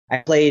I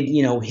played,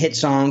 hit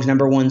songs,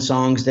 number one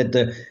songs that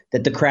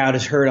the crowd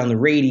has heard on the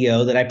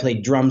radio that I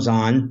played drums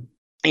on.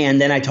 And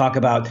then I talk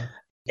about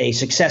a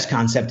success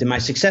concept. And my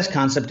success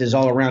concept is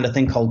all around a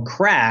thing called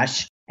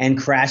CRASH. And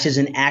CRASH is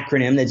an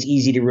acronym that's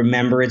easy to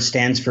remember. It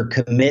stands for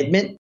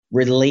commitment,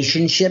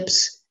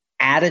 relationships,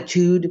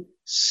 attitude,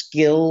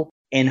 skill,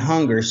 and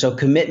hunger. So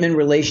commitment,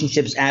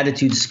 relationships,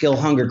 attitude, skill,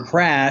 hunger,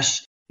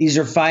 CRASH. These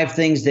are 5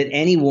 things that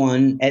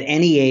anyone at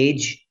any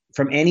age,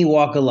 from any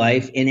walk of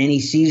life, in any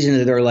season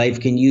of their life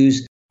can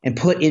use and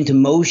put into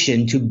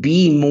motion to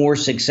be more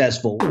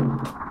successful.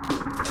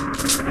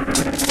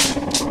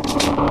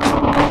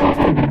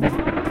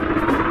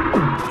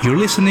 You're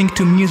listening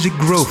to Music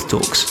Growth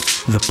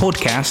Talks, the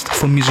podcast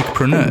for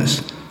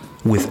musicpreneurs,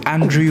 with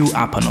Andrew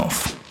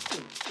Apanov.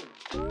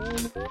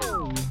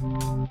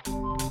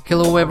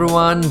 Hello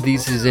everyone,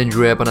 this is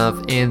Andrew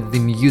Apanov and the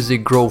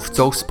Music Growth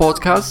Talks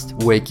podcast.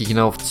 We're kicking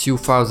off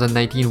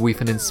 2019 with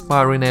an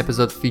inspiring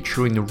episode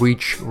featuring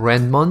Rich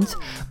Redmond.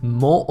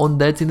 More on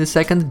that in a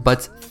second,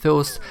 but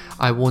first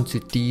I want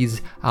to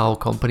tease our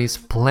company's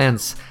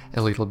plans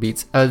a little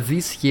bit.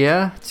 This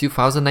year,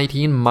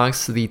 2019,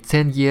 marks the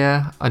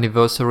 10-year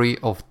anniversary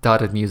of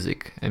Dotted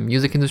Music, a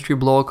music industry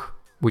blog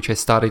which I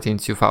started in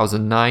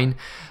 2009.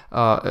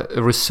 A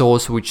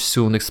resource which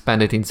soon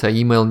expanded into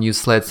email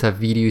newsletter,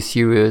 video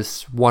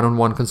series,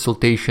 one-on-one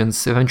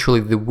consultations, eventually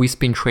the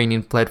WeSpin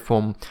training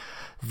platform,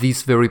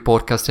 this very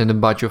podcast, and a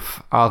bunch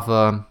of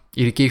other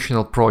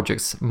educational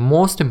projects.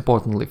 Most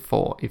importantly,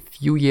 for a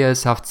few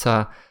years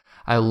after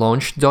I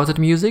launched Dotted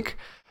Music,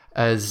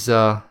 as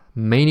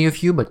many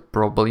of you, but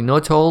probably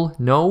not all,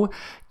 know,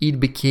 it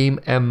became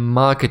a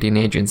marketing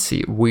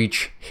agency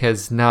which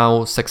has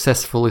now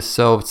successfully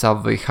served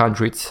over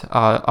 100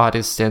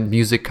 artists and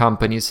music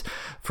companies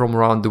from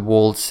around the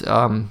world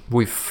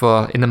with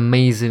an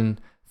amazing,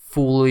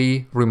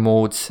 fully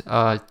remote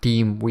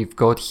team we've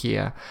got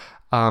here.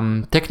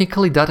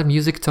 Technically, Dotted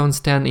Music turns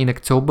 10 in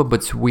October,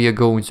 but we are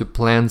going to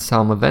plan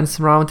some events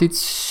around it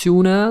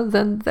sooner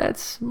than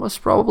that,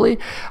 most probably.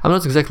 I'm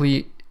not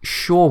exactly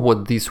sure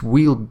what this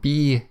will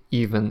be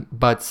even,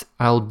 but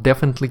I'll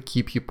definitely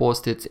keep you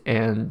posted.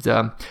 And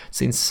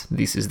since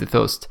this is the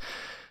first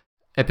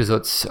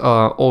episode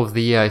of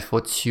the year, I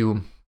thought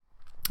to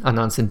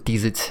announce and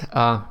tease it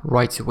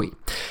right away.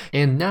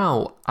 And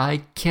now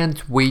I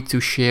can't wait to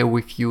share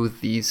with you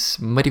this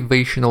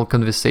motivational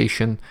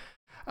conversation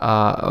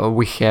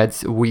we had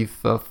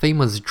with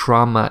famous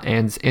drummer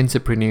and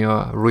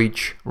entrepreneur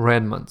Rich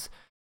Redmond.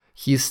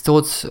 He's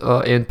taught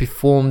and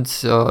performed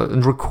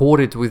and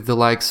recorded with the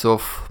likes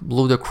of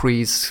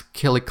Ludacris,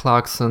 Kelly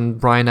Clarkson,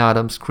 Bryan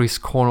Adams, Chris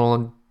Cornell,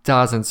 and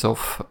dozens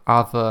of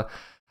other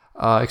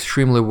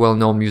extremely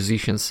well-known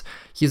musicians.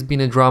 He's been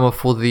a drummer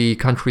for the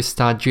country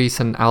star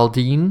Jason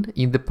Aldean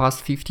in the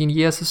past 15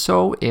 years or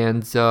so,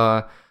 and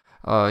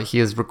he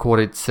has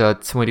recorded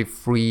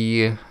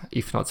 23,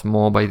 if not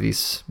more by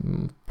this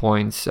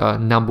point,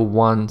 number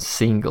one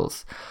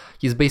singles.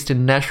 He's based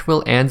in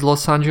Nashville and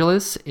Los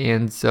Angeles,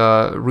 and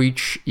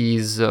Rich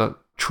is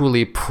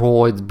truly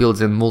pro at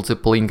building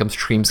multiple income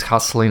streams,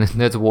 hustling and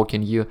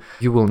networking.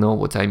 You will know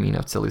what I mean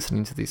after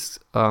listening to this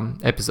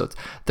episode.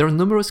 There are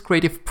numerous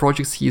creative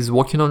projects he is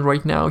working on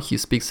right now. He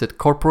speaks at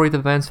corporate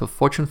events for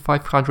Fortune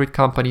 500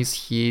 companies.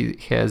 He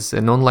has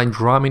an online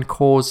drumming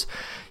course.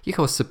 He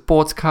hosts a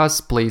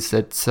podcast, plays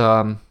at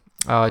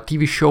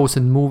TV shows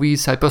and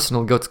movies. I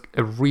personally got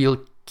a real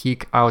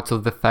kick out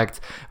of the fact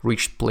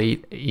Rich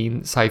played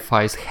in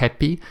Sci-Fi's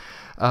Happy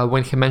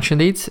when he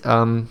mentioned it.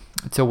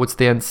 Towards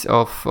the end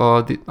of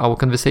our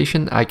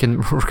conversation, I can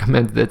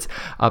recommend that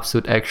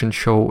Absolute Action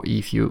show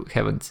if you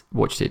haven't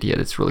watched it yet.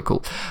 It's really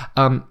cool.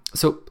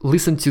 So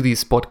listen to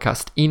this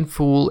podcast in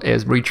full,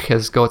 as Rich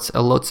has got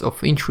a lot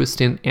of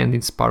interesting and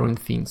inspiring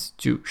things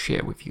to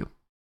share with you.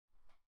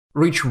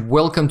 Rich,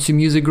 welcome to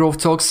Music Growth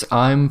Talks.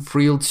 I'm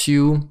thrilled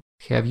to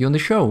have you on the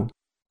show.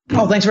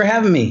 Oh, thanks for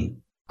having me.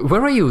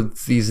 Where are you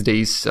these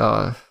days?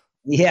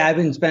 Yeah, I've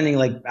been spending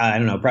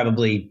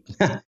probably,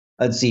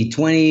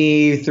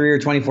 23 or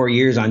 24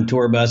 years on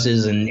tour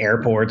buses and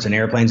airports and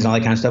airplanes and all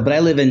that kind of stuff. But I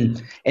live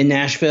in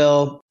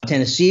Nashville,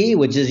 Tennessee,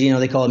 which is,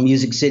 they call it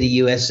Music City,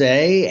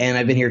 USA. And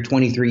I've been here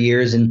 23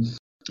 years. And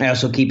I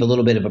also keep a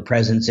little bit of a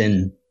presence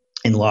in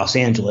Los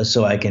Angeles,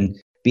 so I can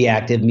be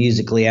active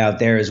musically out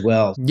there as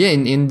well. Yeah,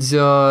 and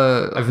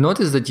I've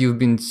noticed that you've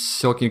been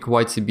talking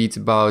quite a bit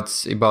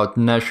about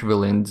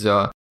Nashville,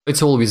 and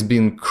it's always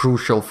been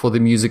crucial for the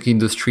music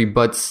industry,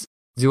 but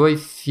do I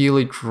feel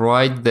it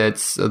right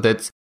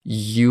that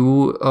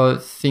you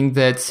think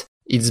that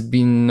it's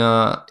been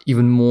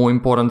even more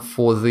important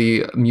for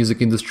the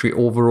music industry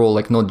overall,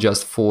 like not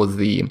just for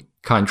the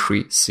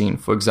country scene,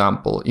 for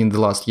example, in the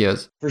last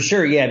years? For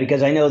sure, yeah,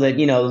 because I know that,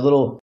 a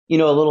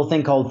little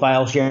thing called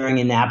file sharing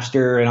and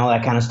Napster and all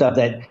that kind of stuff,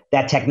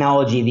 that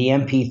technology, the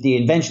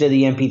invention of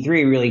the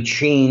MP3 really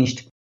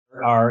changed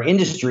our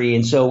industry.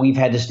 And so we've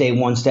had to stay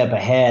one step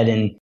ahead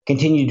and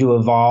continue to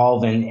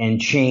evolve and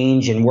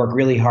change and work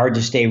really hard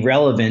to stay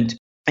relevant.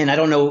 And I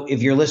don't know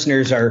if your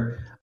listeners are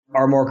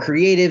are more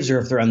creatives, or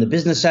if they're on the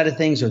business side of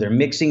things, or they're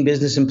mixing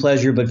business and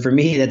pleasure. But for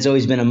me, that's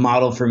always been a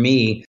model for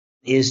me,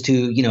 is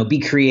to, be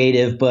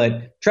creative,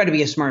 but try to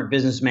be a smart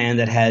businessman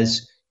that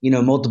has,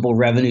 multiple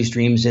revenue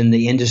streams in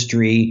the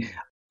industry,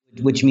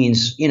 which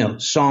means,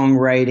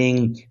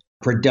 songwriting,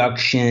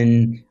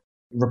 production,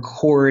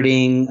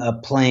 recording,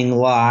 playing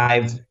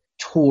live,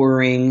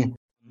 touring,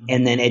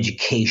 and then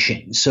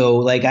education. So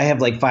like I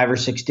have like 5 or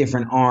 6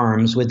 different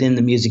arms within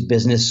the music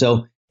business.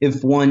 So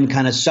if one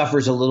kind of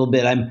suffers a little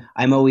bit,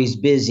 I'm always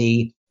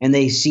busy, and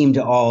they seem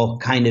to all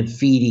kind of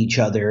feed each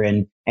other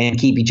and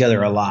keep each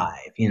other alive,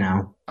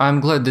 I'm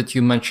glad that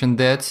you mentioned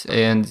that,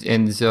 and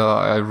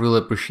I really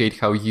appreciate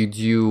how you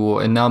do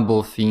a number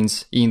of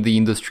things in the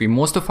industry.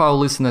 Most of our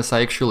listeners are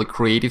actually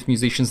creative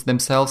musicians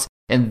themselves,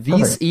 and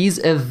this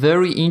is a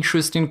very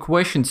interesting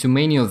question to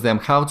many of them,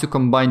 how to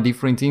combine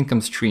different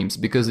income streams,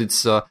 because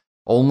it's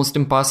almost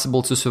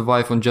impossible to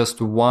survive on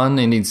just one,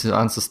 and it's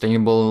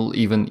unsustainable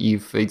even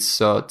if it's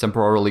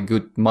temporarily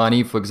good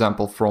money, for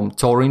example, from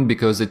touring,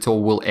 because it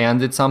all will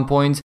end at some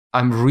point.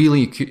 I'm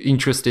really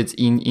interested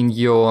in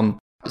your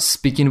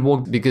speaking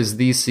work, because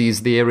this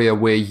is the area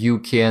where you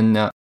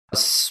can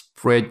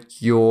spread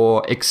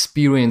your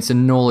experience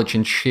and knowledge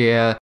and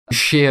share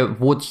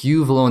what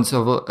you've learned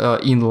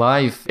in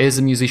life as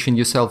a musician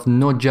yourself,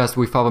 not just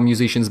with other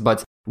musicians,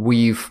 but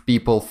with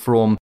people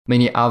from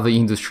many other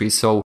industries.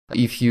 So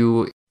if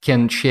you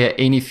can share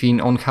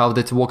anything on how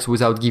that works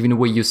without giving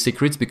away your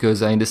secrets,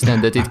 because I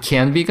understand that it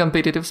can be a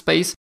competitive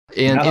space.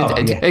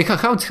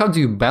 How do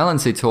you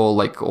balance it all?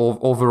 Like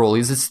overall,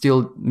 is it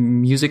still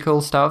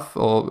musical stuff,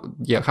 or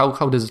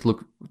how does it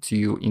look to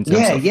you in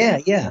terms of?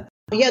 Yeah.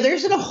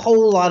 There's a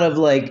whole lot of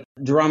like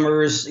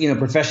drummers,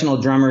 professional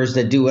drummers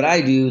that do what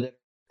I do,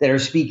 that are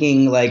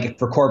speaking like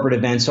for corporate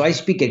events. So I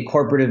speak at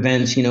corporate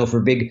events, for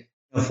big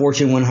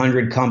Fortune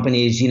 100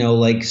 companies,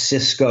 like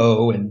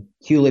Cisco and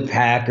Hewlett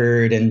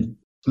Packard and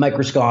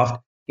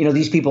Microsoft.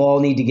 These people all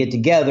need to get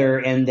together,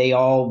 and they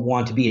all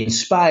want to be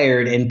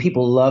inspired, and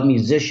people love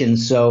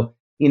musicians. So,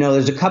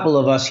 there's a couple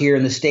of us here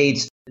in the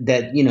States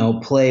that,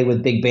 play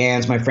with big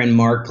bands. My friend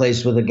Mark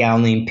plays with a gal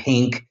named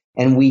Pink,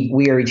 and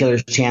we are each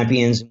other's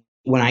champions.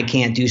 When I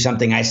can't do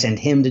something, I send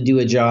him to do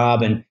a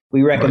job, and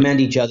we recommend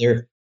each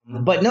other.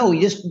 But no,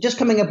 just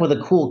coming up with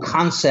a cool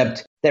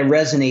concept that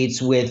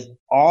resonates with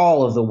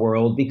all of the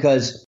world,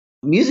 because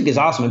music is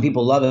awesome and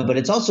people love it, but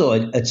it's also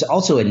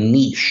a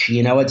niche.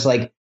 It's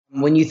like,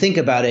 when you think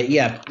about it,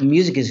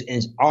 music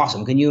is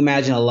awesome. Can you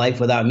imagine a life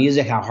without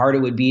music? How hard it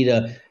would be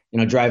to,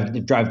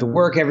 drive to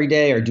work every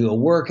day, or do a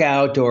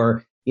workout,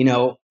 or,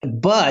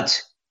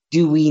 but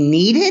do we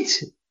need it?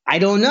 I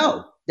don't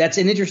know. That's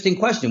an interesting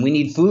question. We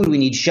need food, we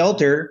need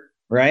shelter,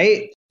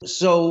 right?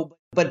 So,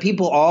 but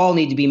people all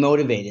need to be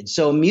motivated.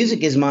 So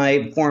music is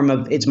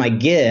it's my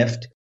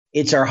gift.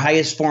 It's our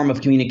highest form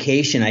of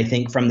communication, I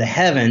think, from the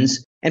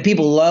heavens. And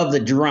people love the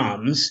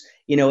drums.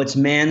 It's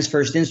man's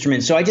first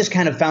instrument. So I just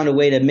kind of found a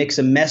way to mix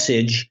a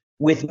message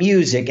with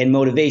music and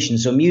motivation.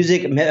 So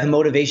music,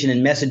 motivation,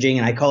 and messaging,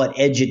 and I call it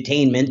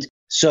edutainment.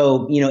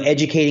 So,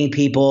 educating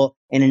people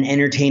in an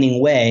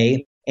entertaining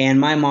way. And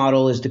my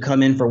model is to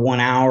come in for 1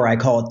 hour. I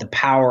call it the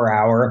power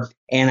hour.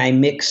 And I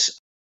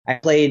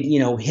played,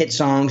 hit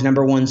songs,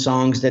 number one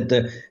songs that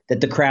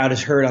the crowd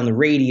has heard on the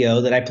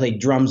radio, that I played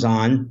drums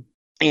on.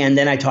 And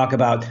then I talk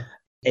about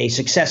a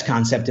success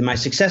concept. And my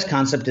success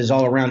concept is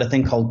all around a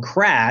thing called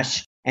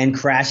CRASH. And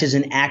CRASH is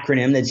an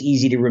acronym that's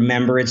easy to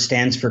remember. It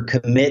stands for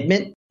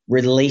commitment,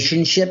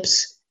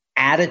 relationships,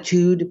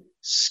 attitude,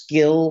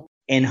 skill,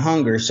 and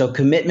hunger. So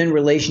commitment,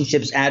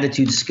 relationships,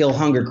 attitude, skill,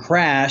 hunger,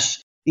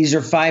 CRASH. These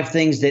are 5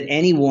 things that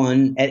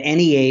anyone at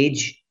any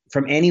age,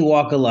 from any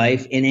walk of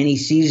life, in any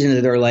season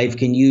of their life,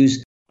 can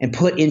use and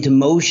put into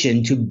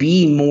motion to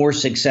be more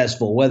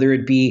successful, whether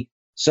it be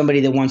somebody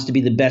that wants to be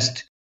the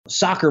best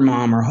soccer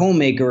mom or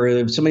homemaker,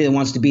 or somebody that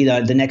wants to be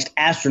the next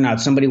astronaut,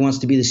 somebody wants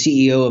to be the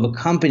CEO of a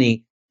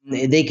company.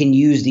 They can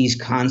use these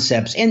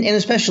concepts, and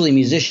especially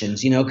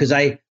musicians, because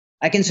I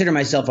consider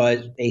myself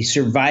a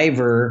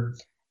survivor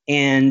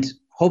and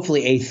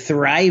hopefully a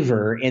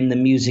thriver in the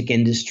music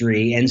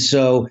industry. And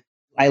so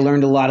I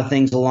learned a lot of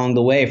things along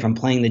the way, from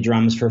playing the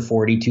drums for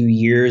 42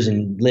 years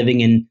and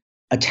living in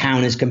a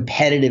town as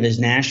competitive as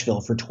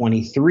Nashville for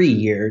 23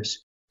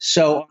 years.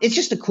 So it's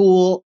just a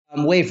cool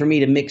way for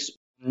me to mix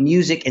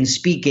music and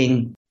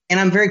speaking. And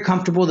I'm very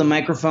comfortable with the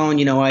microphone.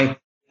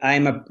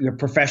 I'm a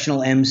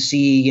professional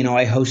MC.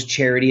 I host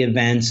charity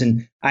events,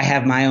 and I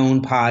have my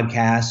own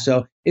podcast.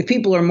 So if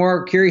people are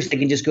more curious, they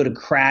can just go to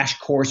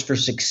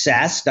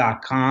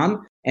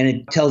crashcourseforsuccess.com, and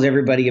it tells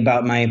everybody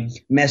about my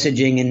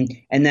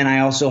messaging. And then I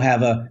also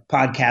have a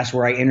podcast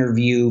where I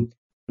interview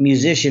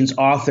musicians,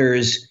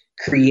 authors,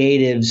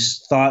 creatives,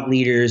 thought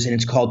leaders, and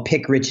it's called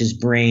Pick Rich's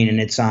Brain, and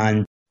it's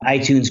on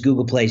iTunes,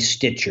 Google Play,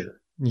 Stitcher.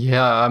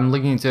 Yeah, I'm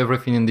linking to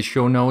everything in the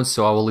show notes,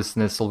 so our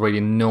listeners already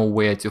know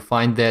where to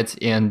find that.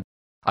 And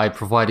I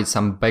provided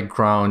some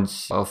background,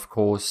 of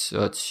course,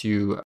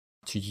 to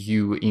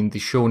you in the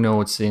show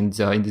notes and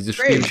in the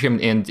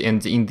description and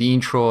in the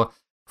intro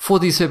for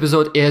this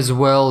episode as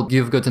well.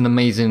 You've got an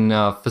amazing,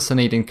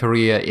 fascinating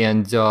career,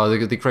 and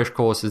the crash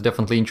course is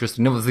definitely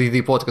interesting.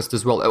 The podcast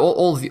as well.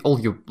 All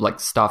your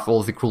like stuff,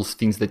 all the cool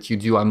things that you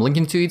do, I'm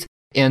linking to it.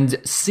 And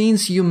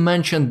since you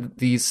mentioned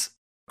this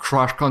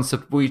crash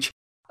concept, which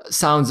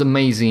sounds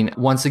amazing,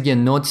 once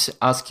again, not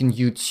asking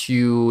you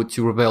to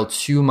reveal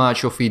too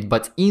much of it,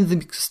 but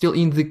still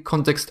in the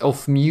context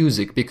of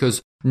music,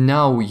 because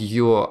now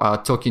you're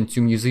talking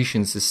to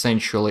musicians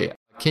essentially.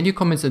 Can you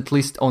comment at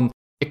least on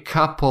a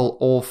couple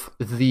of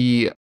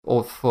the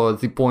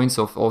points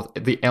of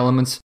the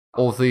elements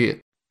of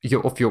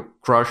your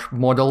crash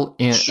model,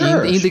 and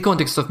Sure. in the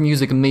context of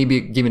music, and maybe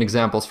giving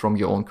examples from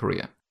your own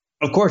career?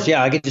 Of course,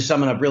 yeah. I get to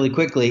sum it up really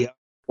quickly.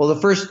 Well,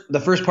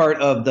 the first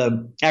part of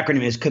the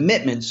acronym is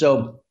commitment.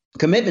 So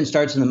commitment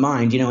starts in the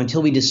mind.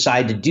 Until we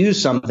decide to do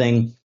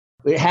something,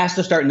 it has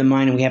to start in the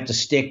mind, and we have to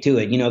stick to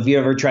it. If you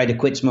ever tried to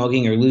quit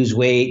smoking or lose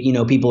weight,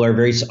 people are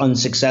very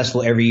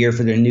unsuccessful every year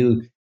for their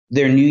New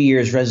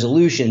Year's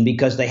resolution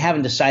because they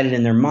haven't decided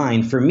in their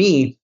mind. For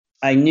me,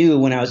 I knew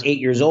when I was 8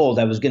 years old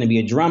I was going to be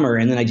a drummer,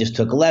 and then I just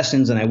took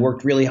lessons and I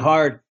worked really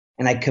hard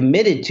and I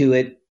committed to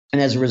it.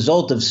 And as a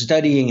result of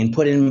studying and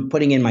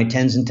putting in my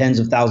tens and tens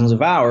of thousands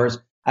of hours,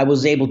 I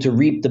was able to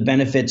reap the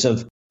benefits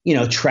of,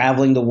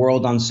 traveling the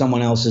world on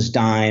someone else's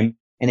dime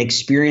and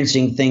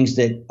experiencing things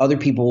that other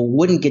people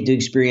wouldn't get to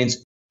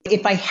experience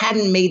if I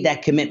hadn't made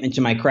that commitment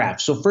to my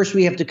craft. So first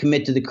we have to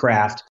commit to the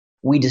craft.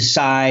 We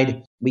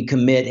decide, we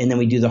commit, and then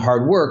we do the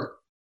hard work.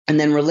 And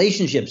then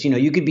relationships,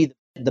 you could be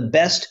the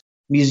best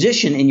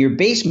musician in your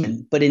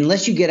basement, but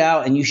unless you get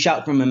out and you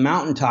shout from a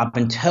mountaintop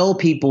and tell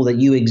people that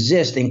you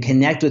exist and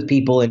connect with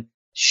people and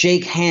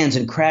shake hands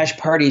and crash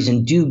parties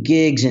and do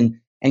gigs and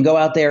go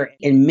out there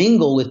and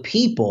mingle with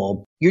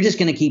people, you're just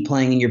going to keep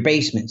playing in your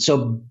basement.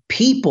 So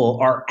people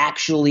are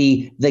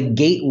actually the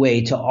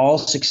gateway to all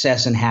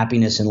success and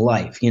happiness in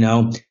life,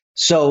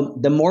 So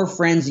the more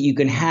friends that you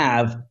can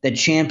have that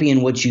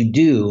champion what you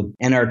do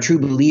and are true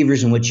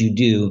believers in what you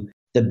do,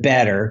 the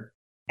better.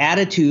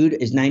 Attitude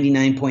is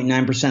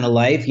 99.9% of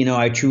life.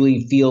 I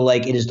truly feel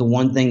like it is the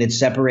one thing that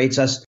separates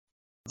us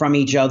from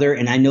each other.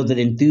 And I know that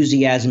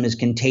enthusiasm is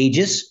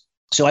contagious.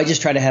 So I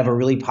just try to have a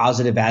really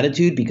positive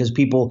attitude because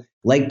people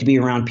like to be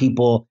around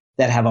people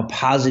that have a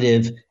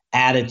positive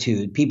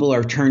attitude. People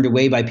are turned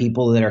away by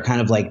people that are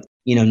kind of like,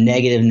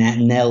 negative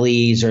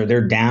Nellies or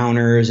they're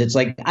downers. It's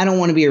like, I don't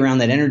want to be around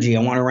that energy.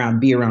 I want to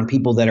be around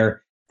people that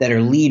are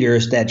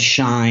leaders that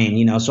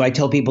shine, So I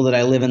tell people that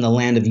I live in the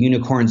land of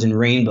unicorns and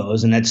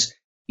rainbows, and that's,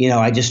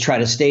 I just try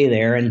to stay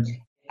there. And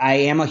I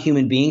am a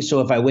human being.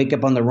 So if I wake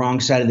up on the wrong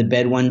side of the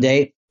bed one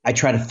day, I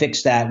try to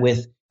fix that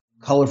with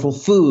colorful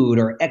food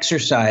or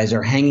exercise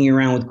or hanging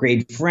around with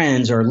great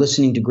friends or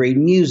listening to great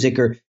music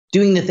or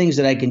doing the things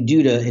that I can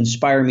do to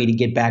inspire me to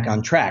get back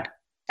on track.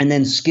 And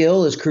then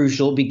skill is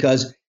crucial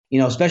because,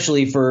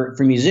 especially for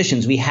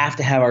musicians, we have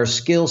to have our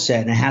skill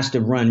set and it has to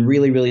run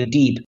really, really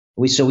deep.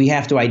 So we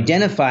have to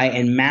identify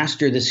and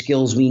master the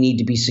skills we need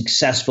to be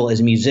successful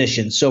as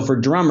musicians. So for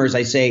drummers,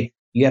 I say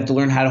you have to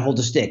learn how to hold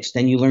the sticks.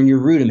 Then you learn your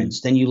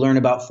rudiments. Then you learn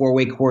about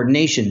four-way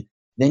coordination.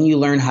 Then you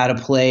learn how to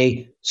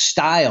play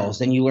styles.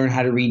 Then you learn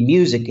how to read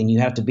music, and you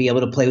have to be able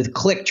to play with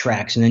click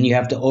tracks. And then you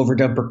have to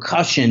overdub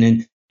percussion.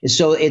 And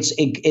so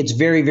it's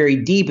very, very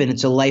deep, and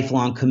it's a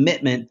lifelong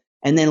commitment.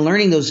 And then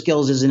learning those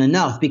skills isn't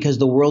enough because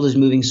the world is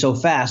moving so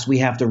fast. We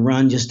have to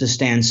run just to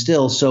stand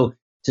still. So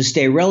to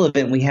stay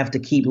relevant, we have to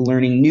keep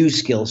learning new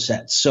skill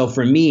sets. So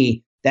for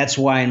me, that's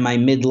why in my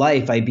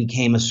midlife, I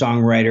became a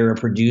songwriter, a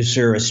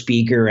producer, a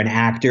speaker, an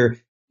actor.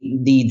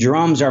 The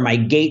drums are my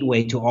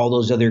gateway to all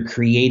those other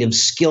creative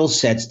skill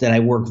sets that I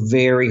work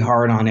very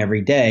hard on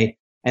every day.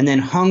 And then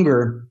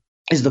hunger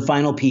is the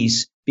final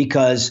piece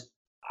because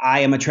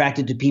I am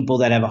attracted to people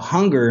that have a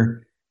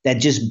hunger that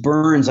just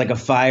burns like a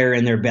fire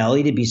in their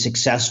belly to be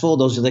successful.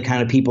 Those are the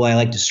kind of people I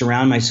like to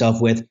surround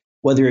myself with,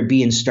 whether it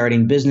be in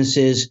starting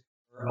businesses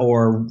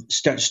or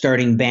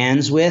starting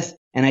bands with.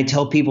 And I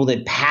tell people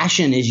that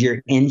passion is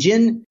your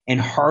engine and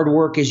hard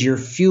work is your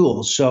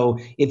fuel. So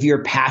if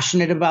you're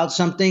passionate about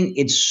something,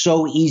 it's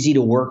so easy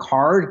to work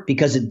hard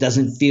because it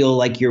doesn't feel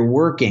like you're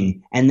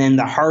working. And then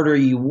the harder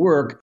you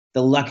work,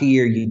 the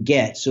luckier you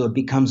get. So it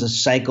becomes a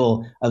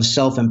cycle of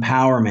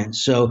self-empowerment.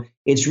 So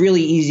it's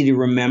really easy to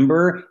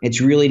remember. It's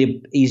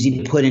really easy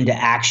to put into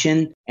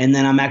action. And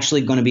then I'm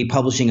actually going to be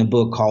publishing a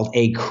book called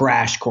A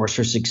Crash Course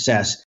for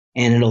Success,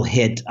 and it'll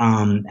hit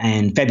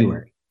in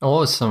February.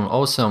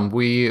 Awesome.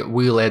 We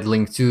will add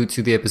link to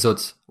the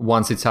episodes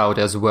once it's out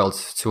as well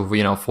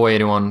to for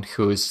anyone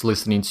who is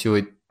listening to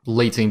it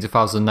later in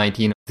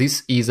 2019.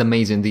 This is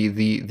amazing.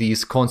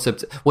 These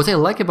concepts. What I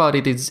like about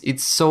it is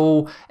it's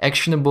so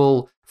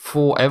actionable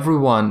for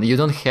everyone. You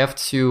don't have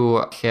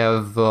to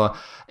have a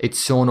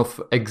ton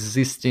of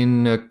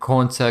existing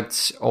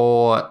contacts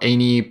or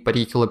any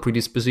particular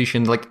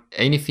predisposition, like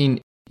anything.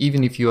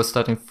 Even if you are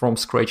starting from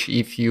scratch,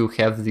 if you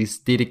have this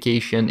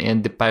dedication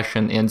and the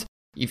passion, and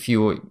if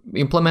you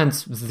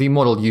implement the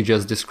model you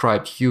just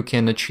described, you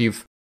can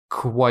achieve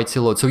quite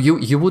a lot. So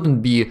you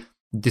wouldn't be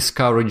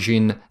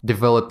discouraging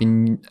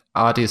developing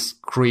artists,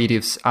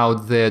 creatives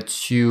out there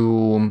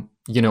to,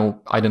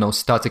 I don't know,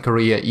 start a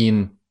career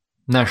in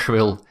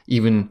Nashville,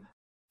 even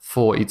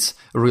for it's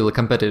really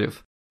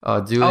competitive? I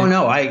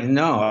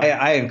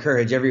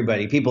encourage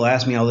everybody. People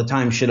ask me all the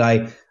time, should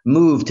I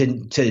move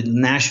to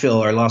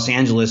Nashville or Los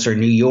Angeles or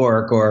New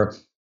York, or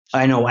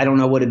I don't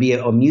know what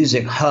a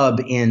music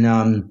hub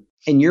in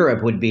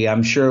Europe would be.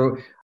 I'm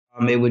sure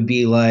it would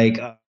be like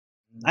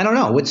I don't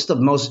know. What's the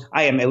most?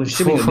 I'm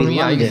assuming it would be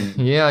London.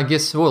 I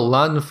guess,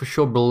 London for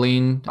sure,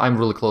 Berlin. I'm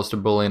really close to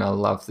Berlin. I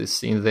love this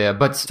scene there.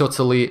 But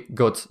totally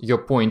got your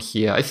point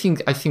here. I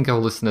think our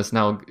listeners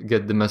now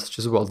get the message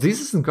as well.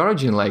 This is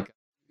encouraging. Like,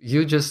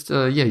 you just,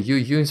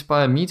 you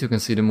inspire me to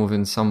consider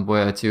moving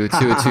somewhere to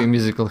a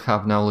musical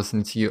hub now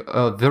listening to you.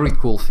 Very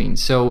cool thing.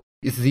 So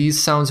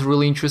this sounds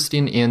really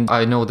interesting. And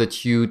I know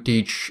that you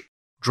teach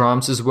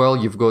drums as well.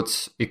 You've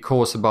got a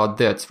course about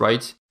that,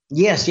 right?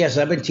 Yes.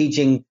 I've been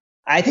teaching.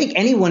 I think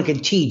anyone can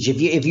teach.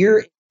 If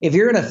you're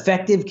an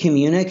effective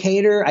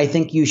communicator, I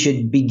think you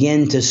should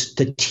begin to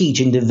teach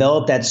and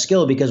develop that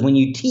skill, because when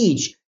you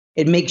teach,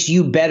 it makes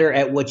you better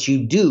at what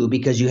you do,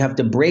 because you have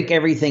to break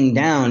everything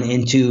down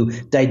into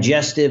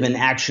digestive and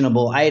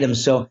actionable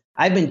items. So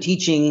I've been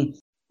teaching.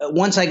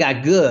 Once I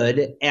got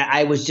good,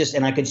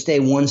 and I could stay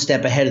one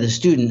step ahead of the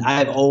student.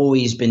 I've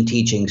always been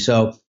teaching.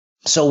 So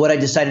what I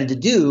decided to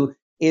do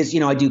is,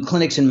 I do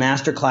clinics and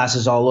master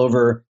classes all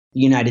over the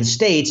United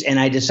States. And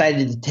I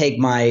decided to take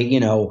my,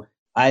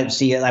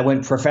 I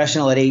went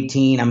professional at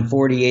 18, I'm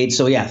 48.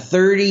 So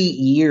 30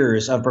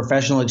 years of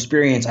professional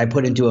experience I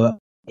put into a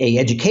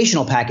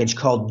educational package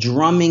called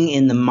Drumming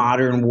in the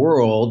Modern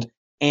World.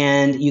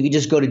 And you can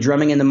just go to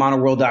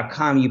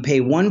drumminginthemodernworld.com. You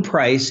pay one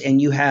price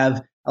and you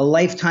have a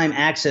lifetime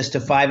access to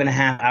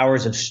 5.5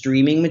 hours of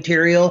streaming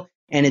material.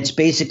 And it's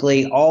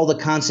basically all the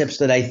concepts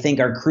that I think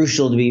are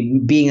crucial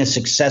to being a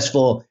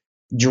successful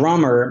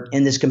drummer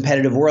in this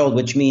competitive world,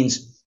 which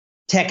means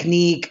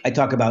technique. I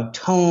talk about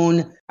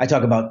tone. I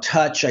talk about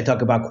touch. I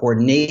talk about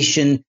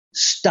coordination,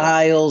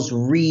 styles,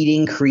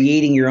 reading,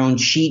 creating your own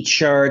cheat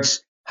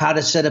charts, how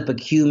to set up a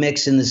cue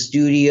mix in the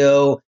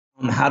studio,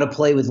 how to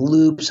play with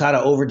loops, how to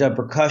overdub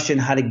percussion,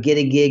 how to get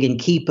a gig and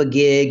keep a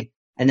gig.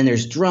 And then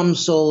there's drum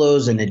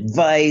solos and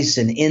advice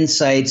and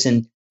insights.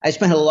 And I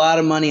spent a lot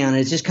of money on it.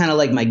 It's just kind of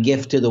like my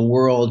gift to the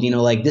world,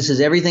 like this is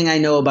everything I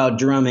know about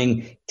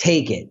drumming.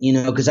 Take it,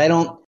 because I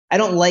don't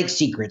like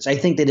secrets. I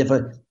think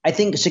that I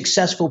think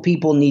successful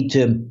people need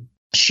to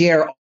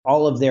share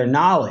all of their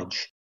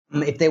knowledge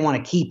if they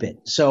want to keep it.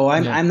 So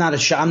I'm not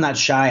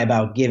shy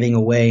about giving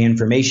away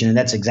information, and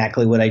that's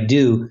exactly what I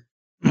do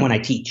when I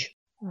teach.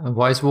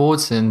 Wise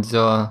words, and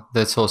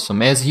that's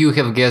awesome. As you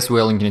have guessed,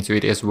 we're linking into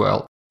it as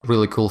well.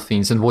 Really cool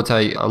things. And what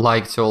I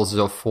liked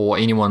also for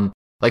anyone,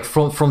 like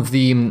from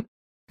the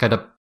kind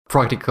of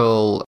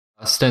practical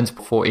stance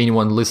for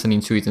anyone listening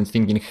to it and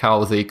thinking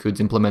how they could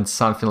implement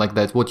something like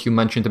that, what you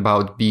mentioned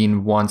about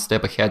being one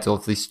step ahead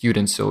of the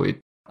students. So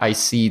I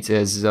see it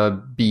as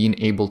being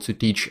able to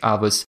teach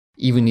others,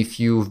 even if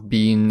you've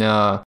been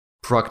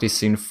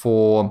practicing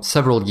for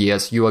several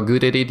years. You are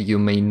good at it. You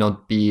may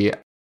not be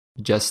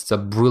just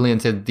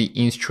brilliant at the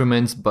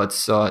instruments,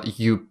 but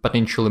you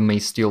potentially may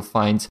still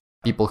find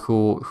people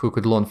who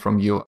could learn from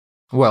you.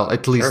 Well,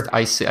 at least sure.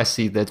 I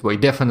see it that way.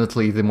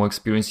 Definitely, the more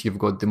experience you've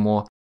got, the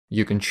more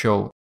you can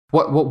show.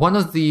 One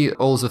of the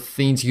also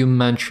things you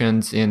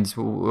mentioned, and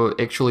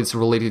actually it's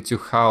related to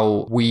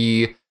how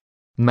we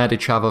met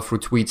each other through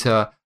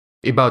Twitter,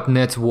 about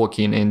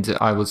networking, and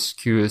I was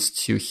curious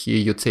to hear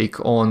your take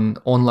on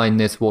online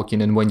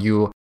networking. And when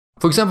you,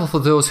 for example, for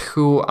those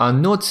who are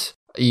not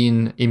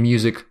in a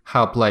music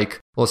hub like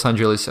Los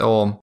Angeles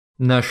or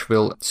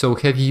Nashville, so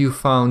have you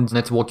found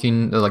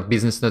networking, like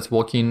business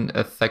networking,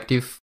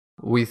 effective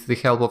with the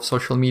help of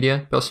social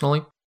media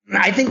personally?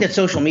 I think that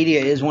social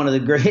media is one of the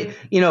great,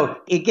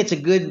 it gets a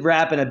good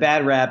rap and a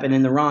bad rap, and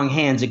in the wrong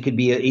hands, it could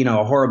be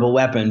a horrible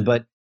weapon.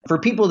 But for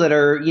people that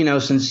are,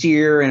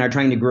 sincere and are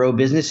trying to grow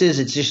businesses,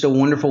 it's just a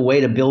wonderful way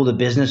to build a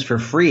business for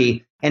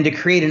free and to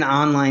create an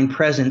online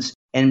presence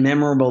and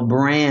memorable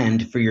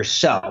brand for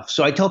yourself.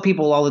 So I tell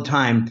people all the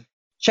time,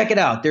 check it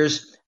out.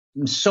 There's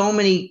so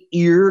many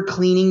ear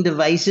cleaning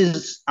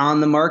devices on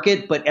the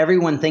market, but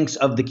everyone thinks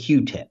of the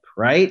Q-tip,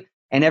 right?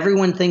 And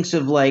everyone thinks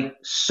of like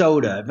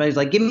soda. Everybody's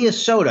like, give me a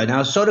soda.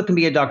 Now, a soda can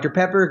be a Dr.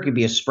 Pepper, it could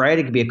be a Sprite,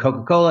 it could be a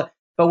Coca-Cola.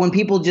 But when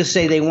people just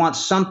say they want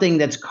something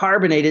that's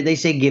carbonated, they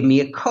say, give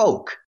me a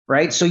Coke,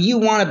 right? So you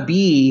want to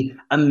be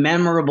a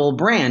memorable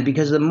brand,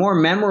 because the more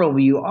memorable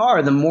you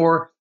are, the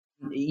more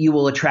you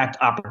will attract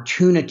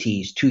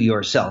opportunities to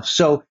yourself.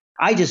 So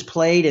I just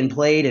played in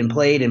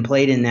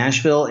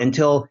Nashville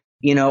until,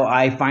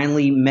 I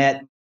finally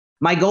met.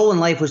 My goal in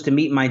life was to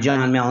meet my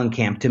John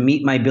Mellencamp, to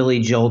meet my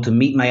Billy Joel, to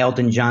meet my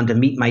Elton John, to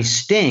meet my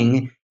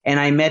Sting. And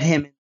I met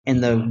him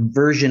in the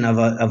version of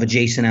a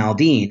Jason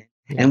Aldean.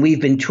 And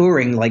we've been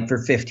touring like for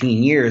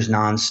 15 years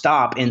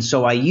nonstop. And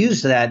so I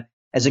used that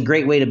as a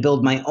great way to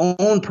build my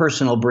own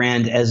personal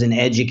brand as an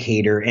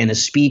educator and a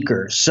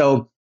speaker.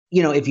 So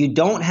if you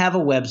don't have a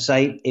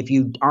website, if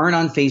you aren't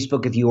on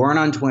Facebook, if you aren't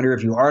on Twitter,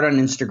 if you aren't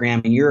on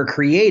Instagram, and you're a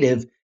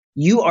creative,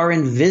 you are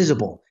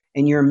invisible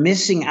and you're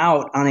missing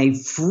out on a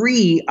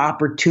free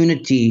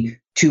opportunity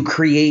to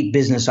create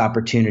business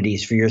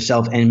opportunities for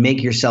yourself and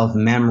make yourself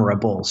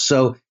memorable.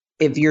 So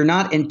if you're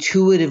not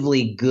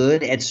intuitively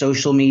good at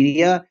social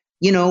media,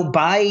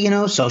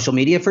 buy, social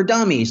media for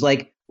dummies.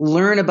 Like,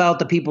 learn about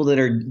the people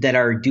that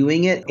are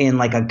doing it in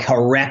like a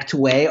correct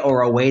way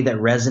or a way that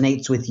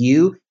resonates with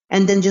you,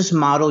 and then just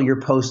model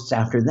your posts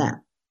after them.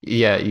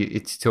 Yeah,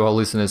 it's to our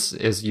listeners,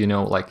 as you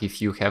know, like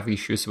if you have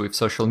issues with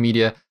social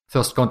media,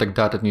 first contact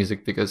Dotted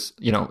Music, because,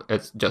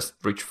 it's just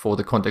rich for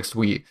the context.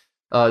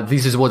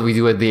 This is what we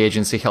do at the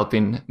agency,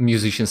 helping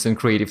musicians and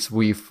creatives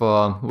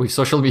with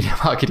social media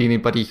marketing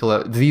in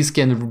particular. These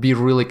can be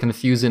really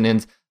confusing,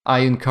 and I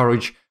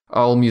encourage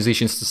all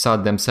musicians to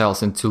start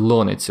themselves and to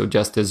learn it. So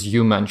just as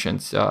you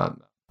mentioned,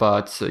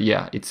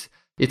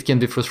 it can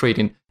be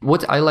frustrating.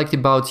 What I liked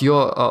about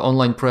your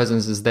online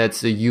presence is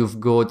that you've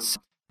got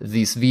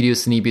these video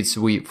snippets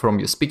from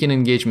your speaking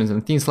engagements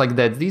and things like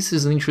that. This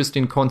is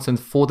interesting content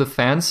for the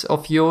fans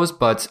of yours,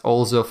 but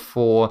also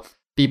for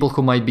people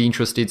who might be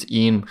interested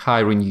in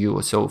hiring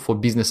you, so for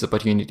business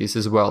opportunities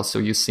as well. So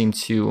you seem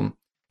to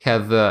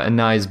have a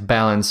nice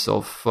balance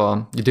of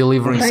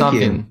delivering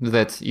something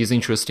that is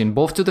interesting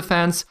both to the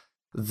fans,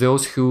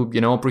 those who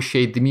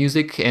appreciate the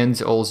music, and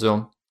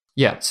also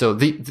so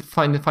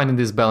finding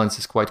this balance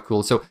is quite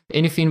cool. So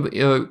anything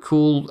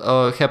cool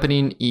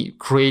happening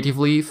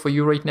creatively for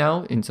you right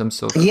now in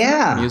terms of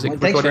music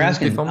recording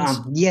performance?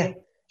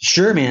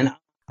 Sure, man.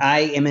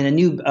 I am in a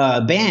new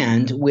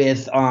band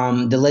with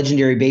the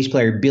legendary bass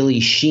player Billy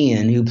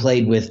Sheehan, who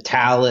played with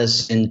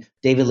Talis and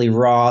David Lee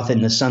Roth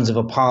and the Sons of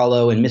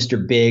Apollo and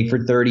Mr. Big for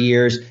 30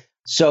 years.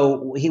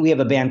 So we have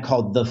a band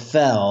called The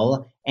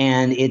Fell,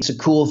 and it's a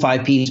cool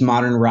 5-piece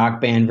modern rock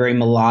band, very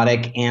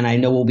melodic. And I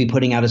know we'll be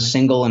putting out a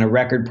single and a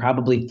record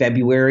probably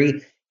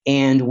February.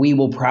 And we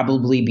will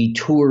probably be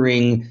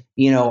touring,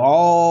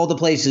 all the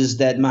places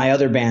that my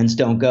other bands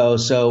don't go.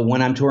 So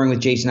when I'm touring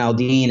with Jason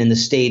Aldean in the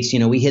States,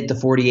 we hit the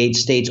 48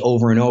 states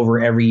over and over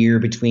every year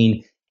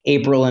between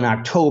April and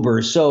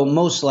October. So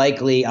most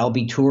likely I'll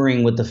be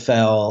touring with The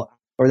Fell,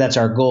 or that's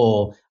our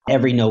goal,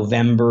 every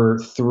November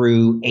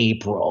through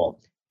April.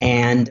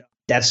 And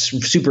that's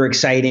super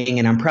exciting.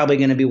 And I'm probably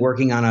going to be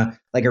working on a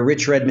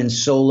Rich Redmond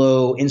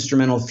solo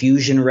instrumental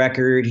fusion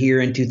record here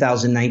in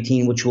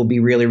 2019, which will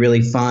be really,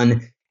 really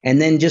fun. And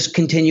then just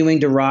continuing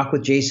to rock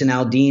with Jason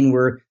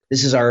Aldean.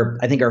 This is our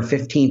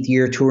 15th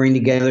year touring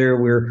together.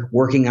 We're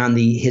working on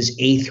his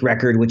 8th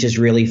record, which is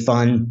really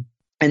fun.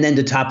 And then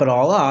to top it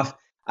all off,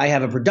 I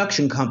have a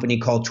production company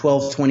called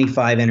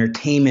 1225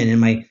 Entertainment, and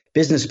my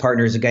business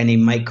partner is a guy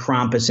named Mike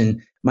Krampus.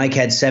 And Mike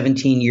had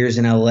 17 years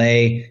in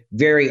LA,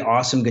 very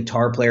awesome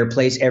guitar player,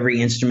 plays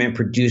every instrument,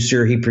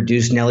 producer. He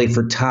produced Nelly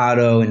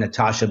Furtado and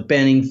Natasha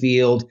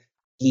Bedingfield.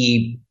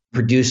 He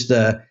produced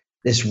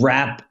this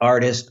rap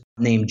artist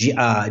named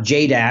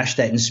J Dash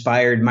that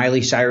inspired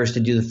Miley Cyrus to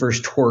do the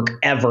first twerk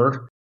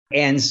ever.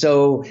 And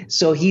so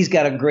he's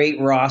got a great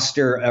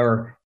roster,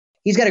 or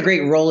he's got a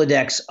great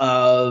Rolodex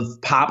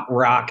of pop,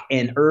 rock,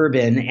 and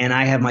urban. And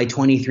I have my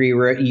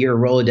 23-year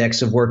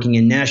Rolodex of working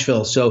in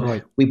Nashville.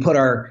 So we put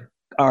our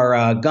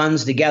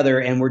guns together,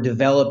 and we're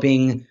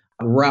developing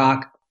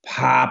rock,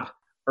 pop,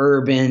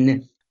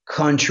 urban,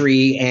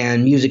 country,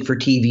 and music for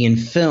TV and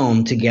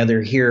film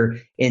together here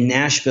in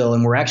Nashville.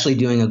 And we're actually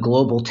doing a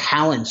global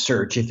talent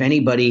search. If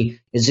anybody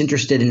is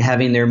interested in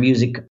having their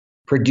music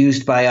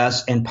produced by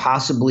us and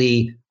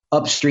possibly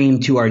upstream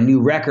to our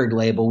new record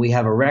label, we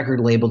have a record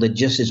label that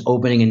just is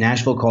opening in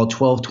Nashville called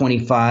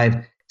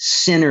 1225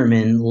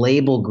 Cinnamon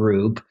Label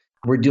Group.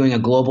 We're doing a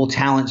global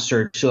talent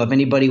search. So if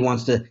anybody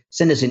wants to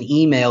send us an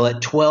email at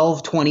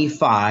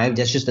 1225,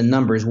 that's just the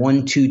numbers,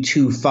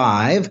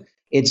 1225.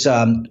 It's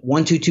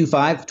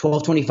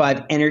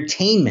 1225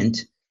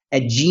 entertainment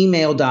at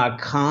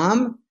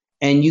gmail.com.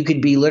 And you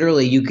could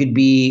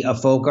be a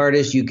folk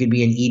artist. You could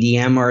be an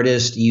EDM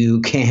artist.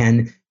 You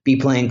can be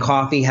playing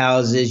coffee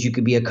houses. You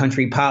could be a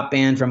country pop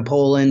band from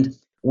Poland.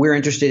 We're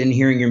interested in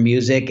hearing your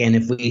music. And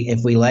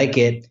if we like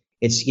it,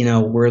 it's,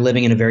 we're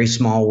living in a very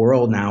small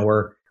world now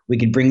where we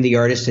could bring the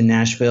artist to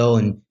Nashville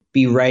and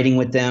be writing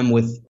with them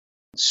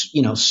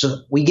so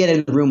we get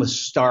in the room with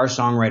star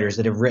songwriters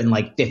that have written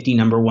like 50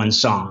 number one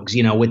songs,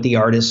 with the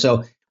artist.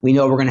 So we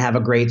know we're going to have a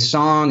great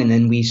song, and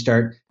then we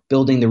start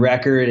building the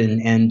record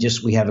and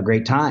just, we have a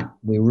great time.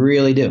 We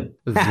really do.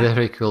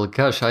 Very cool.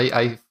 Gosh,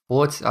 I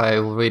thought I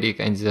already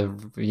kind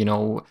of,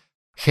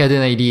 had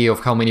an idea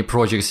of how many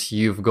projects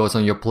you've got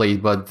on your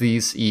plate, but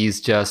this is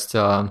just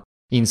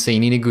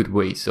insane in a good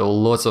way. So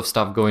lots of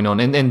stuff going on.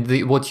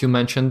 And what you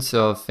mentioned,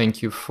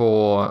 thank you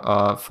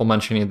for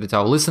mentioning that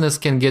our listeners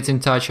can get in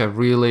touch. I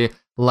really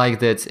like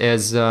that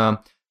as an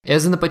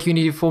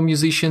opportunity for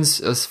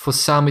musicians. For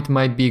some, it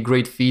might be a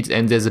great fit,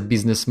 and as a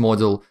business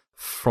model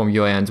from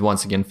your end,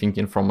 once again,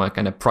 thinking from a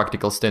kind of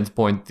practical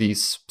standpoint,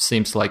 this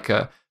seems like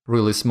a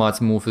really smart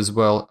move as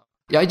well.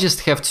 I just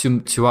have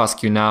to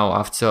ask you now,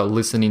 after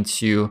listening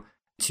to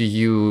to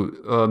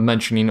you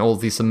mentioning all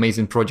these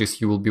amazing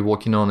projects you will be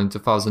working on in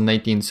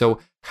 2019. So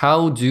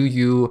how do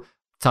you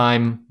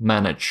time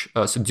manage?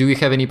 So do you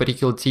have any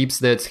particular tips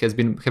that have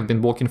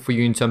been working for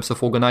you in terms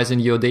of organizing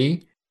your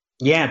day?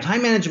 Yeah,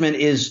 time management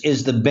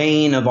is the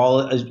bane of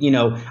all.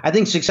 I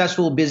think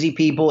successful, busy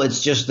people,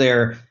 it's just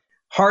their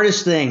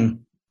hardest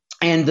thing.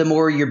 And the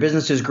more your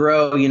businesses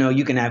grow,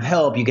 you can have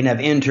help, you can have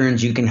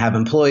interns, you can have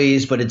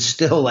employees, but it's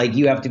still like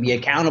you have to be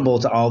accountable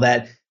to all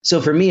that.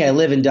 So for me, I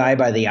live and die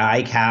by the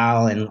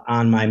iCal and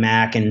on my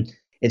Mac, and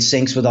it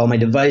syncs with all my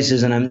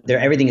devices, and I'm there.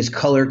 Everything is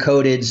color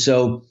coded.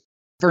 So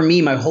for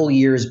me, my whole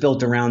year is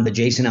built around the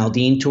Jason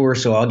Aldean tour.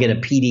 So I'll get a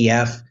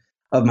PDF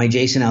of my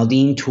Jason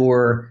Aldean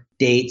tour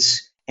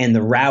dates and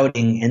the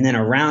routing, and then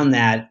around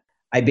that,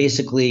 I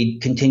basically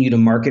continue to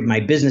market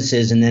my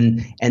businesses, and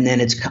then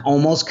it's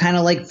almost kind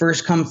of like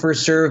first come,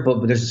 first serve,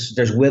 but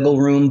there's wiggle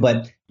room.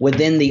 But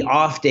within the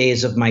off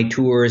days of my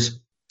tours,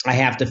 I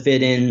have to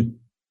fit in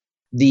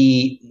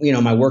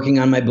my working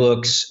on my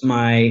books,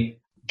 my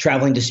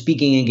traveling to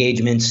speaking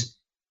engagements,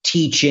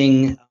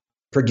 teaching,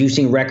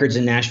 producing records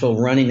in Nashville,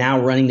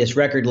 running this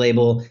record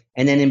label,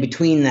 and then in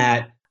between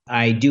that,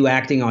 I do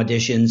acting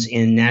auditions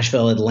in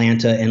Nashville,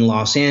 Atlanta, and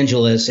Los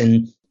Angeles.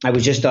 And I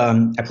was just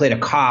I played a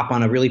cop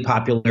on a really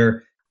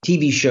popular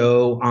TV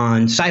show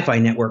on Sci-Fi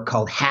Network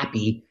called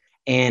Happy,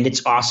 and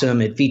it's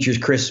awesome. It features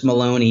Chris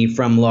Maloney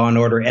from Law and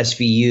Order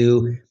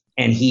SVU,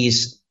 and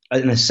he's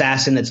an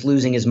assassin that's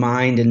losing his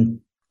mind, and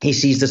he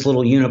sees this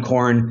little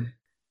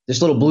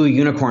blue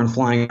unicorn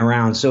flying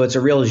around. So it's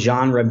a real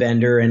genre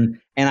bender, and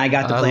I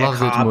got to play a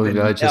cop. I love that movie.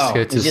 I just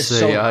had to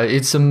say,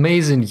 it's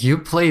amazing. You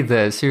played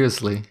that,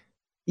 seriously.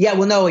 Yeah,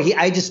 well, no,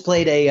 I just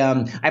played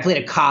I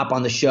played a cop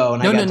on the show,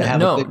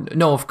 and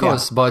No, of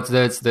course, yeah. But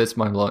that's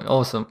mind-blowing.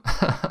 Awesome.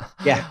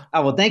 Yeah.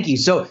 Oh, well, thank you.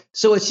 So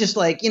it's just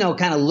like,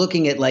 kind of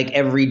looking at like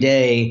every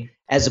day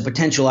as a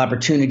potential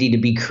opportunity to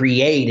be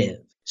creative.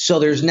 So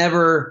there's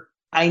never,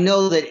 I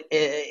know that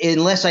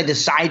unless I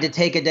decide to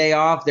take a day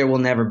off, there will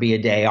never be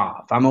a day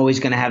off. I'm always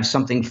going to have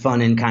something fun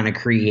and kind of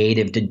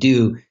creative to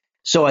do.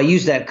 So I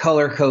use that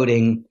color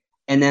coding,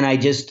 and then I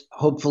just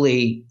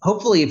hopefully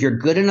if you're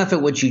good enough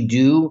at what you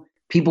do,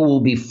 people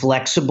will be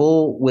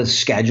flexible with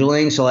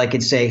scheduling. So I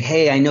could say,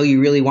 hey, I know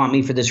you really want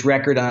me for this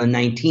record on the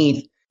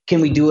 19th.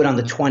 Can we do it on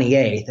the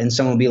 28th? And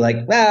someone will be like,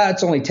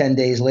 it's only 10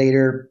 days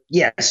later.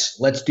 Yes,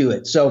 let's do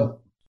it.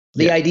 So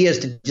the idea is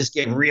to just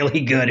get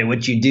really good at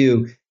what you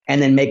do and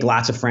then make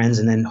lots of friends.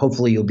 And then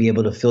hopefully you'll be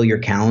able to fill your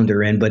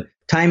calendar in. But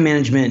time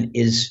management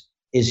is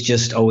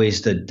just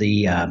always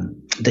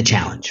the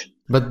challenge.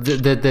 But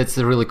that's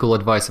a really cool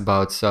advice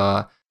about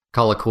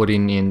color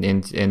coding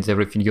and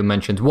everything you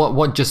mentioned.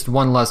 What just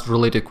one last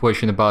related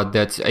question about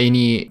that.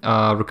 Any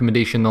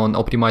recommendation on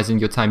optimizing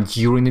your time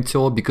during the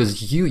tour?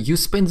 Because you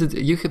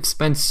have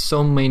spent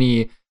so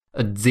many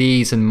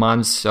days and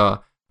months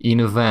in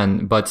a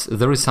van, but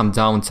there is some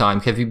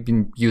downtime. Have you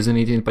been using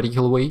it in a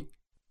particular way?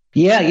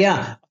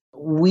 Yeah.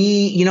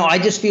 I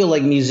just feel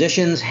like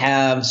musicians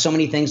have so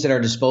many things at our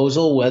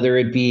disposal, whether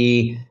it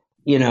be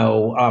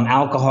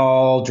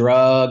alcohol,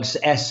 drugs,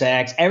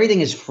 sex,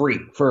 everything is free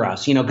for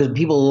us, because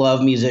people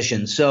love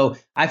musicians. So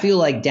I feel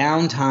like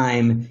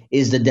downtime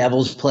is the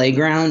devil's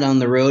playground on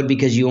the road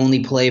because you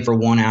only play for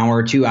 1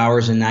 hour, 2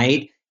 hours a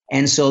night.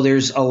 And so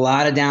there's a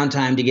lot of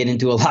downtime to get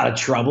into a lot of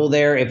trouble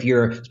there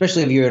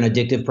especially if you're an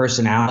addictive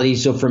personality.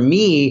 So for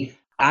me,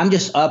 I'm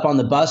just up on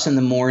the bus in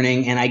the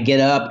morning, and I get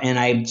up and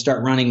I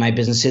start running my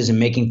businesses and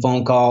making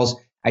phone calls.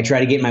 I try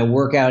to get my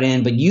workout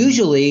in, but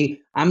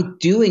usually I'm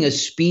doing a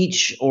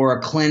speech or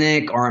a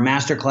clinic or a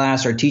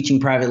masterclass or teaching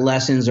private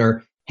lessons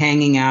or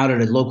hanging out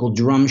at a local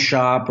drum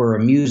shop or a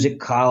music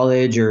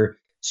college or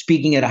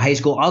speaking at a high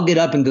school. I'll get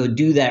up and go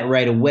do that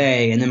right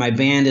away. And then my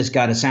band has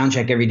got a sound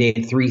check every day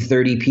at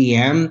 3:30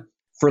 p.m.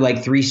 for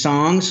like 3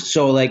 songs.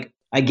 So like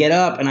I get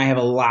up and I have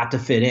a lot to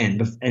fit in,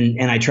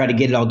 and I try to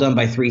get it all done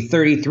by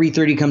 3:30.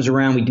 3:30 comes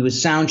around, we do a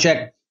sound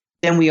check.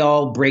 Then we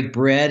all break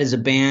bread as a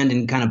band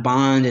and kind of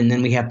bond. And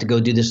then we have to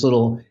go do this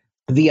little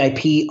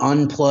VIP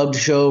unplugged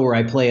show where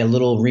I play a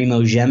little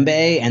Remo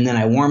djembe, and then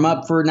I warm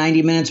up for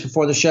 90 minutes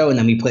before the show, and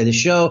then we play the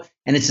show.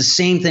 And it's the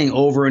same thing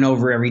over and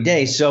over every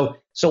day. So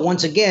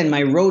once again,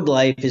 my road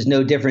life is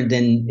no different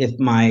than if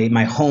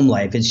my home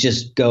life. It's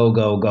just go,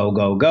 go, go,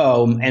 go,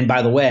 go. And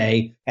by the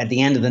way, at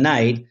the end of the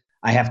night,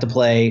 I have to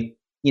play,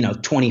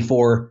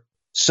 24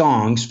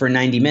 songs for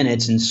 90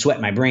 minutes and sweat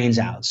my brains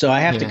out. So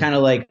I have to kind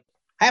of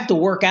I have to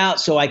work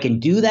out so I can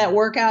do that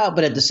workout,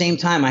 but at the same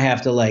time, I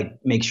have to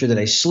make sure that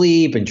I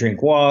sleep and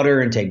drink water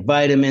and take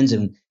vitamins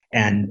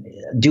and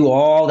do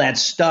all that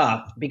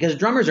stuff, because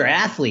drummers are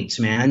athletes,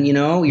 man.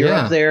 You're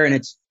up there and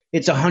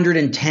it's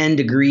 110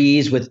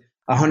 degrees with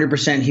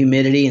 100%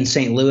 humidity in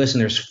St. Louis,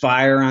 and there's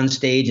fire on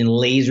stage and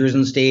lasers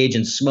on stage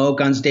and smoke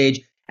on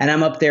stage, and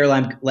I'm up there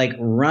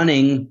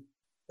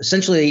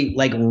essentially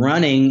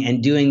running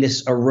and doing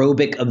this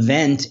aerobic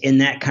event in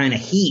that kind of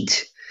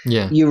heat.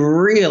 Yeah, you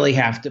really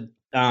have to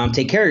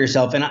take care of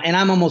yourself. And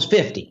I'm almost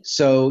 50.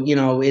 So,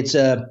 it's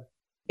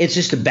it's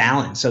just a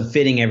balance of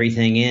fitting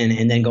everything in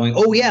and then going,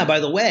 oh yeah, by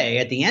the way,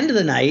 at the end of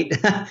the night,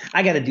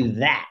 I got to do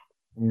that.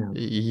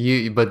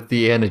 But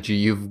the energy,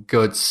 you've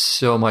got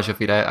so much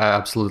of it. I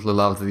absolutely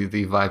love the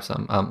vibes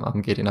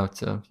I'm getting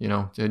out,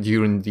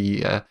 during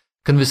the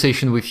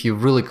conversation with you.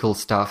 Really cool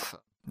stuff.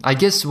 I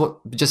guess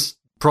just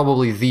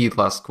probably the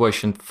last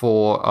question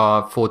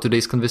for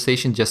today's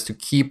conversation, just to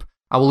keep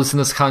our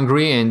listeners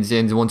hungry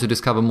and want to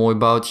discover more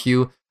about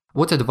you.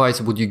 What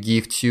advice would you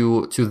give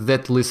to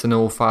that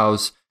listener of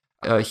ours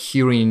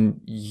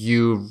hearing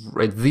you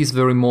at this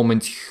very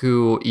moment,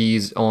 who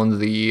is on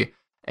the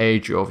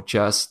edge of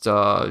just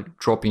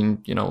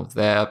dropping,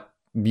 their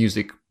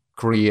music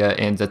career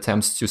and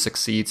attempts to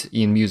succeed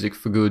in music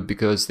for good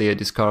because they are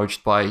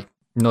discouraged by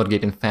not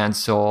getting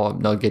fans or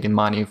not getting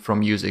money from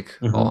music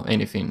or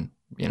anything,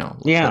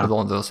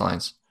 along those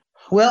lines?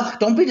 Well,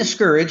 don't be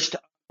discouraged.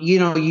 You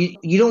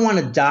don't want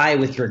to die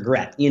with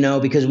regret,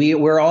 because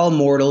we're all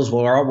mortals.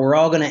 We're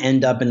all going to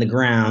end up in the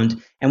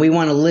ground, and we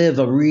want to live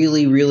a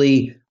really,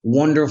 really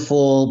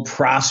wonderful,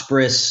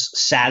 prosperous,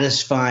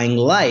 satisfying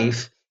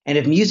life. And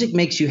if music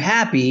makes you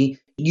happy,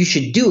 you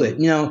should do it.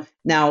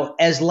 Now,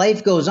 as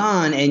life goes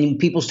on and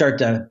people start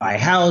to buy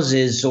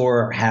houses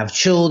or have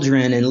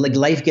children and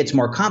life gets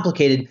more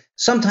complicated,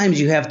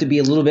 sometimes you have to be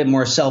a little bit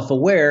more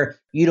self-aware.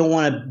 You don't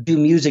want to do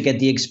music at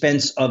the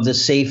expense of the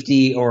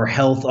safety or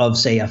health of,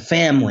 say, a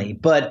family.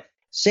 But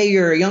say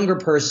you're a younger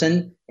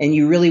person and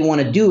you really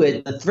want to do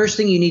it, the first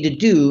thing you need to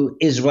do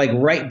is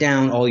write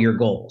down all your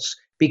goals,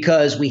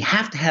 because we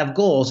have to have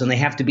goals and they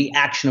have to be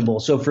actionable.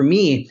 So for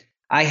me,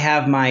 I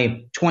have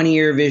my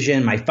 20-year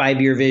vision, my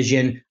 5-year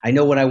vision. I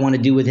know what I want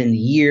to do within the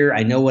year.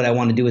 I know what I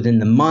want to do within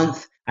the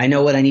month. I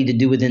know what I need to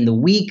do within the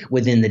week,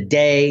 within the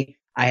day.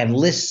 I have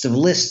lists of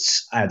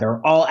lists.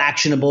 They're all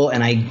actionable,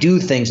 and I do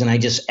things and I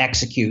just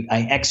execute.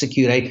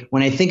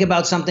 When I think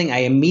about something, I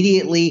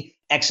immediately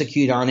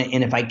execute on it.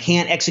 And if I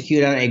can't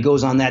execute on it, it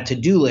goes on that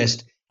to-do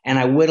list, and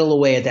I whittle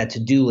away at that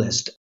to-do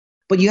list.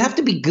 But you have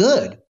to be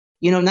good.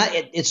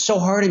 It's so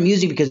hard in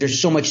music because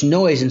there's so much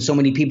noise and so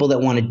many people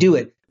that want to do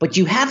it. But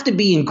you have to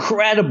be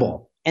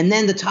incredible. And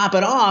then to top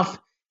it off,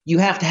 you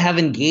have to have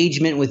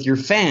engagement with your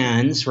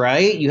fans,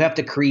 right? You have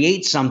to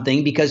create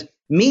something, because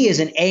me as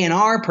an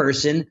A&R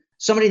person,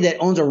 somebody that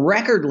owns a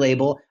record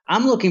label,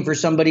 I'm looking for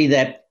somebody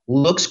that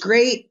looks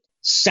great,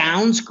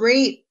 sounds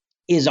great,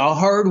 is a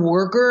hard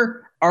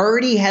worker,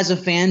 already has a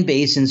fan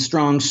base and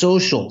strong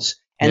socials,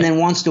 and then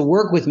wants to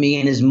work with me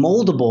and is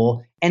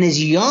moldable and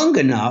is young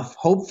enough,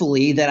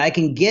 hopefully, that I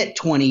can get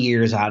 20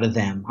 years out of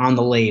them on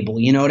the label.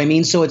 You know what I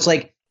mean? So it's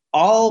like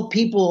all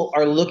people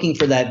are looking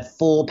for that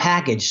full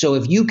package. So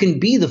if you can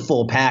be the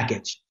full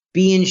package,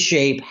 be in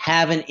shape,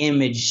 have an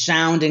image,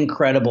 sound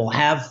incredible,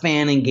 have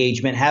fan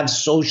engagement, have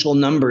social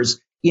numbers,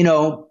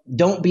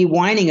 don't be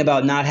whining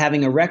about not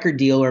having a record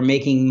deal or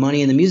making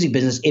money in the music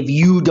business if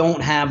you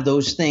don't have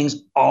those things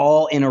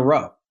all in a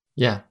row.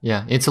 Yeah.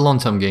 It's a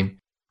long-term game.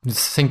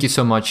 Thank you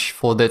so much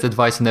for that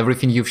advice and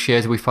everything you've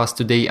shared with us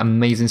today.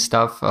 Amazing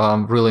stuff.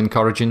 Really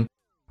encouraging.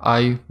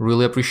 I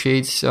really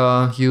appreciate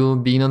you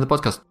being on the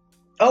podcast.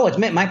 Oh, it's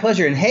my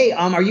pleasure. And hey,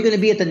 are you going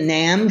to be at the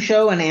NAMM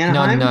show in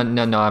Anaheim?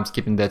 No, I'm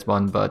skipping that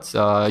one. But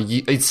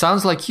it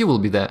sounds like you will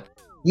be there.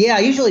 Yeah, I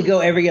usually go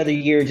every other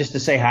year just to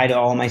say hi to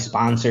all my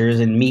sponsors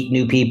and meet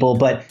new people.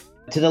 But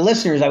to the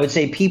listeners, I would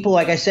say people,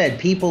 like I said,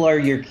 people are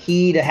your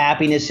key to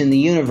happiness in the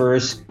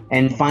universe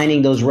and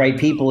finding those right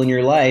people in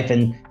your life.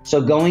 And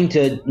so going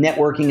to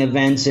networking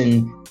events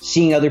and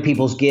seeing other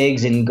people's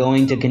gigs and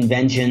going to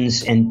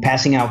conventions and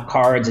passing out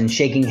cards and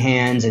shaking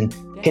hands and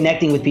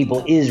connecting with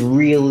people is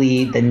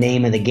really the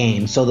name of the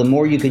game. So the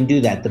more you can do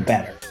that, the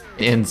better.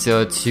 And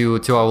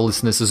to our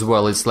listeners as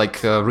well, it's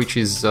like Rich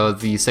is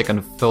the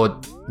second, third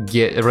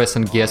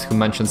recent guest who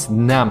mentions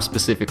NAMM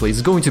specifically.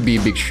 It's going to be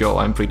a big show,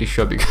 I'm pretty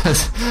sure,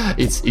 because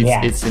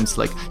it seems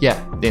like,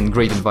 then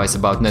great advice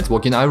about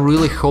networking. I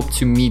really hope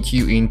to meet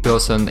you in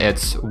person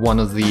at one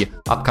of the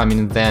upcoming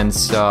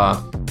events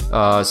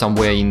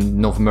somewhere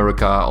in North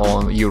America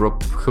or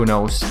Europe, who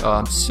knows.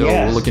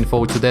 Looking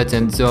forward to that,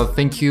 and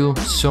thank you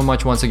so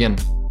much once again.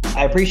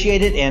 I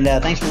appreciate it, and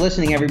thanks for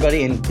listening,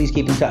 everybody, and please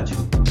keep in touch.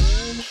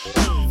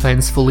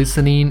 Thanks for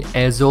listening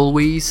as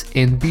always,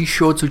 and be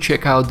sure to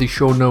check out the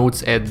show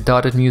notes at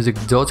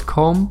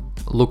dotedmusic.com.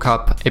 Look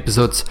up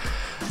episodes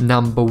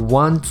number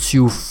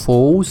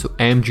 124, so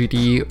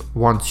MGT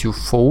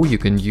 124. You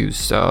can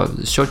use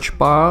the search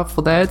bar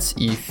for that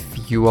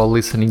if you are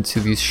listening to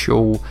this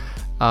show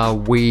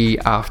way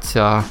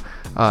after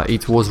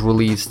it was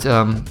released.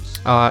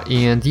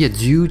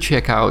 Do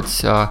check out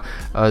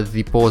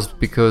the post,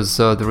 because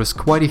there is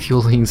quite a few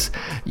links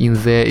in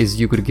there, as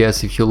you could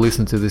guess if you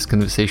listen to this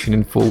conversation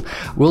in full.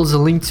 We'll also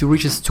link to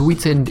Rich's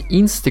Twitter and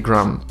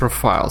Instagram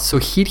profile, so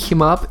hit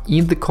him up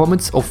in the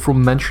comments or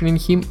from mentioning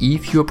him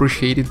if you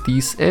appreciated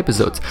this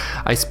episode.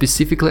 I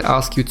specifically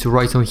ask you to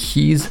write on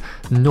his,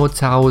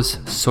 not ours,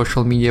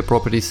 social media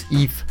properties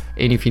if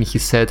anything he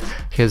said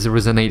has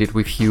resonated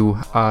with you.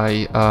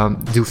 I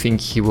do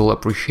think he will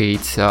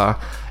appreciate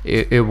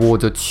a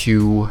word or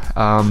two,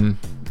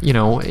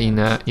 in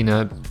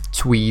a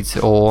tweet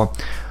or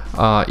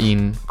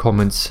in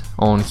comments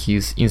on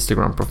his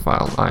Instagram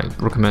profile. I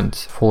recommend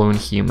following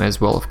him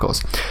as well, of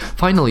course.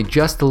 Finally,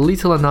 just a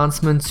little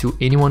announcement to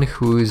anyone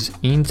who's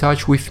in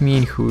touch with me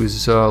and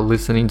who's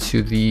listening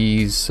to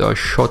these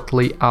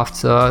shortly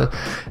after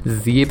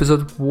the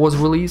episode was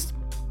released.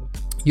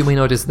 You may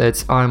notice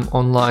that I'm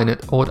online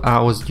at odd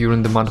hours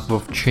during the month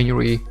of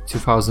January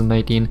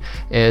 2019,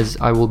 as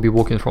I will be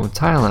working from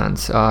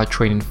Thailand,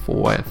 training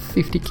for a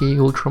 50k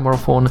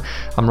ultramarathon.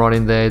 I'm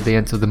running there at the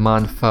end of the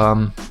month,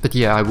 but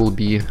yeah, I will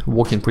be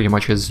working pretty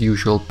much as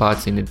usual,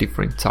 but in a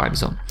different time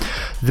zone.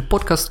 The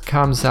podcast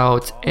comes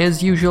out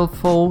as usual,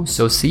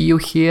 so see you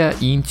here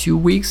in 2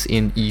 weeks,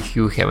 and if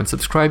you haven't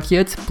subscribed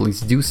yet,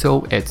 please do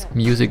so at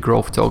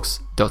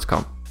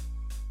musicgrowthtalks.com.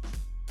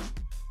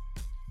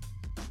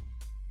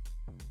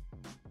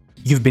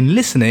 You've been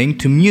listening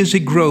to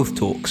Music Growth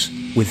Talks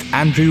with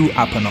Andrew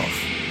Apanov.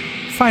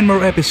 Find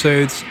more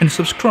episodes and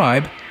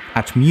subscribe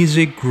at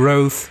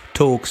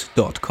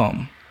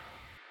musicgrowthtalks.com.